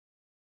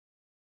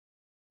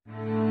Father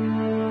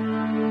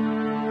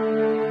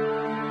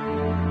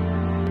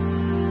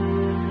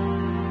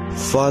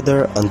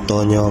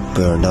Antonio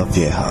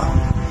Pernavieja,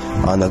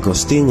 an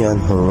Augustinian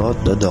who wrote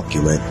the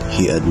document,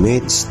 he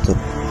admits to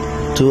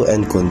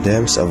and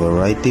condemns a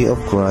variety of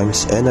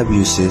crimes and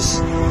abuses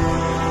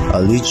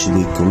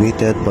allegedly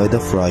committed by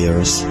the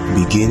friars,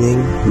 beginning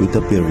with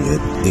the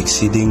period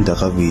exceeding the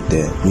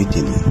Cavite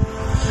mutiny.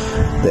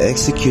 The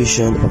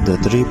execution of the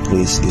 3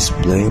 priests is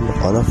blamed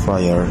on a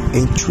friar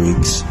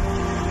intrigues,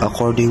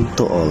 according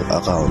to all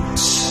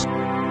accounts.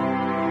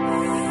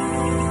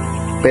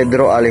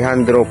 Pedro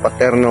Alejandro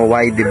Paterno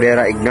y de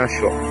Vera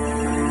Ignacio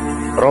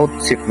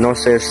wrote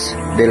Synopsis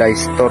de la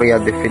Historia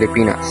de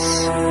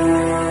Filipinas.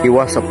 He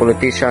was a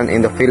politician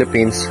in the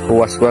Philippines who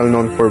was well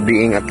known for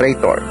being a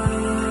traitor.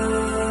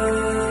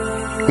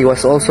 He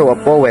was also a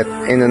poet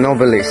and a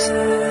novelist,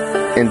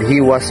 and he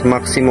was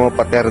Maximo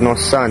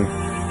Paterno's son.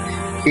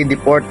 He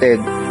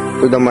deported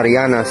to the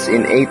Marianas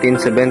in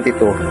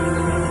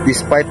 1872,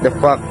 despite the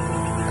fact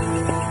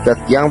that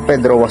young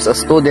Pedro was a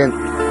student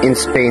in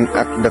Spain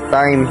at the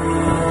time.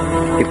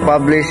 He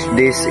published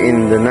this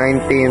in the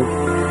 19th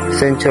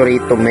century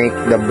to make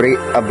a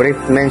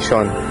brief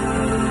mention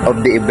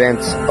of the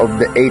events of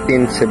the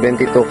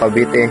 1872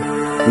 Cavite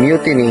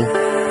mutiny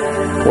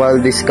while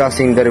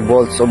discussing the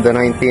revolts of the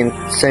 19th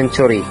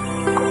century.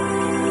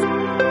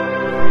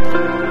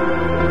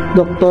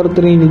 Dr.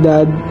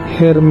 Trinidad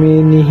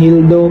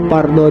Hermenegildo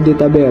Pardo de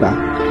Tavera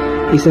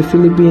is a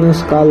Filipino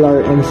scholar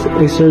and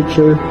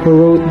researcher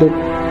who wrote the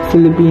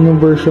Filipino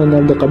version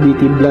of the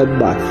Cavite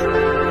bloodbath.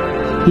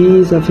 He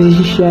is a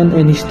physician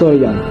and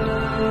historian.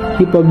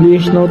 He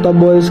published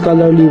notable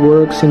scholarly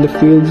works in the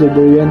fields of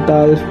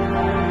Oriental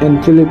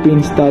and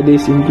Philippine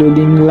studies,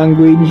 including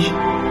language,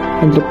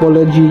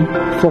 anthropology,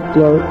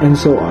 folklore, and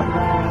so on.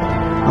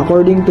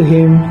 According to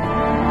him,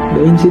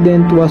 the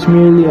incident was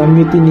merely a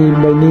mutiny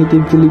by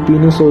native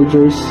Filipino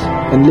soldiers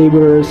and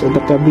laborers at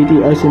the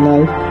Cavite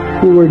arsenal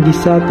who were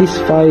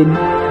dissatisfied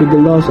with the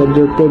loss of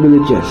their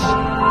privileges.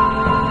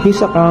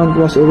 His account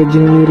was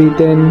originally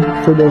written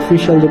for the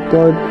official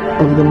report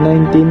of the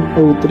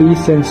 1903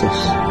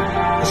 census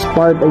as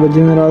part of a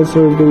general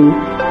survey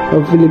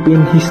of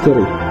Philippine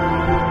history.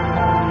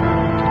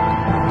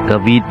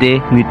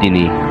 Cavite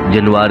Mutiny,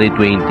 January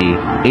 20,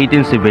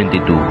 1872.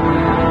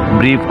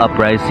 Brief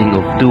uprising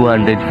of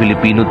 200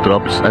 Filipino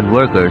troops and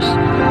workers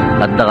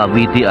at the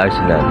Cavite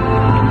arsenal,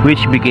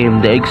 which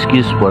became the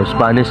excuse for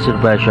Spanish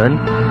suppression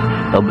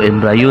of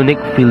embryonic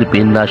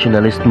Philippine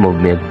nationalist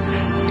movement.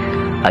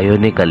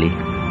 Ironically,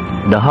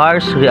 the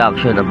harsh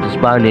reaction of the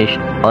Spanish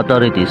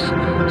authorities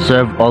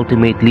served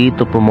ultimately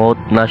to promote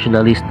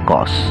nationalist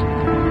cause.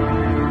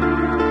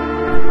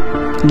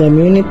 The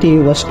mutiny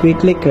was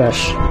quickly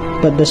crushed,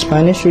 but the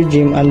Spanish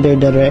regime under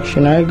the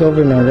reactionary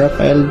governor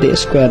Rafael de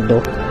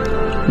Izquierdo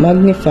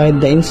magnified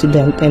the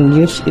incident and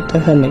used it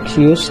as an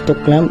excuse to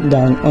clamp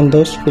down on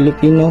those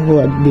Filipino who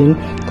had been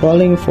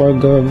calling for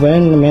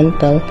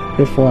governmental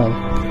reform.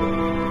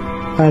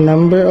 A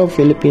number of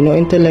Filipino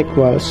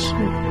intellectuals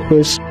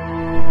were,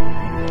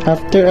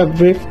 after a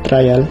brief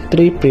trial,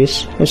 3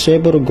 priests, Jose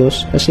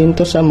Burgos,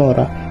 Jacinto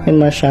Zamora, and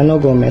Marciano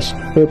Gomez,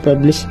 were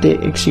publicly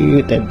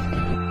executed.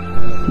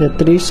 The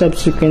 3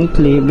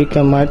 subsequently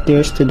became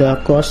martyrs to the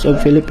cause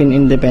of Philippine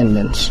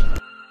independence.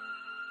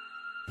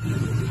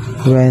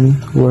 When,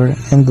 where,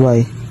 and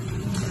why?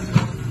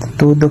 The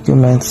 2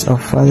 documents of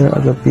Father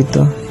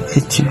Agapito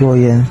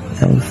Echigoyen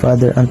and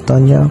Father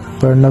Antonio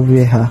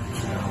Pernavieja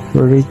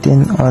were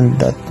written on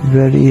that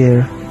very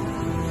year,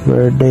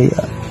 where they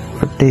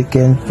were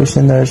taken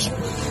prisoners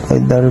by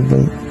the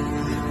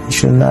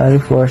revolutionary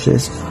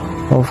forces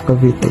of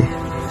Cavite,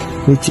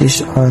 which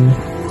is on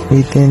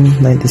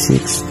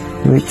 1896,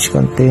 which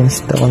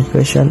contains the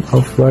confession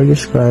of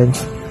various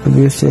crimes,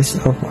 abuses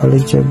of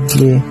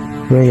allegedly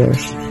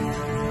friars.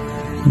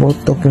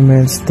 Both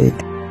documents state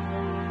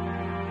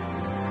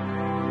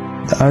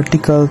the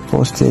article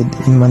posted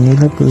in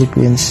Manila,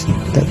 Philippines,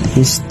 that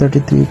is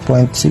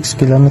 33.6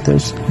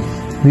 kilometers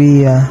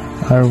via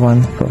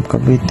R1 from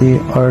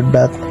Cavite, or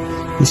that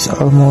is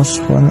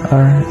almost 1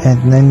 hour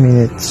and 9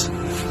 minutes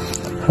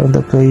from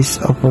the place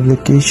of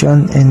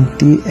publication in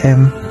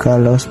T.M.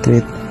 Calo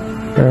Street,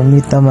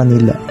 Ermita,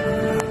 Manila.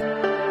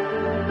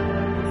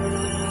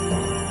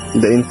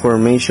 The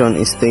information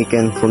is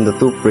taken from the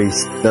 2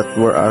 priests that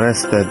were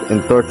arrested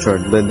and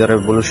tortured by the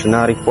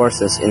revolutionary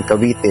forces in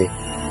Cavite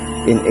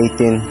in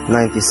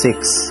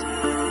 1896.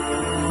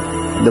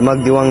 The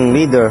Magdiwang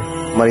leader,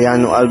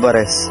 Mariano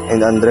Alvarez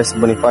and Andres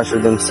Bonifacio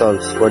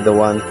themselves were the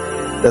ones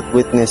that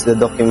witnessed the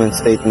document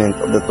statement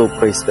of the 2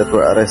 priests that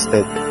were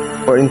arrested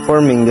for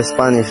informing the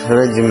Spanish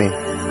regime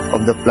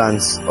of the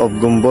plans of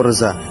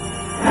Gumburza.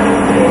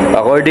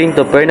 According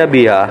to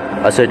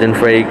Pernavieja, a certain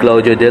Fray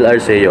Claudio del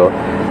Arceo,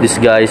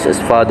 disguised as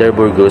Father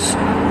Burgos,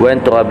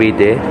 went to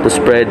Cavite to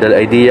spread the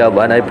idea of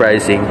an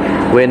uprising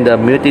when the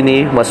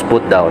mutiny was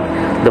put down.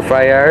 The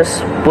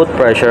friars put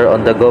pressure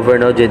on the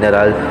Governor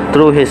General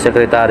through his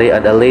secretary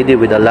and a lady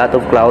with a lot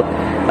of clout,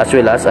 as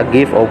well as a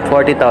gift of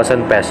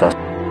 40,000 pesos.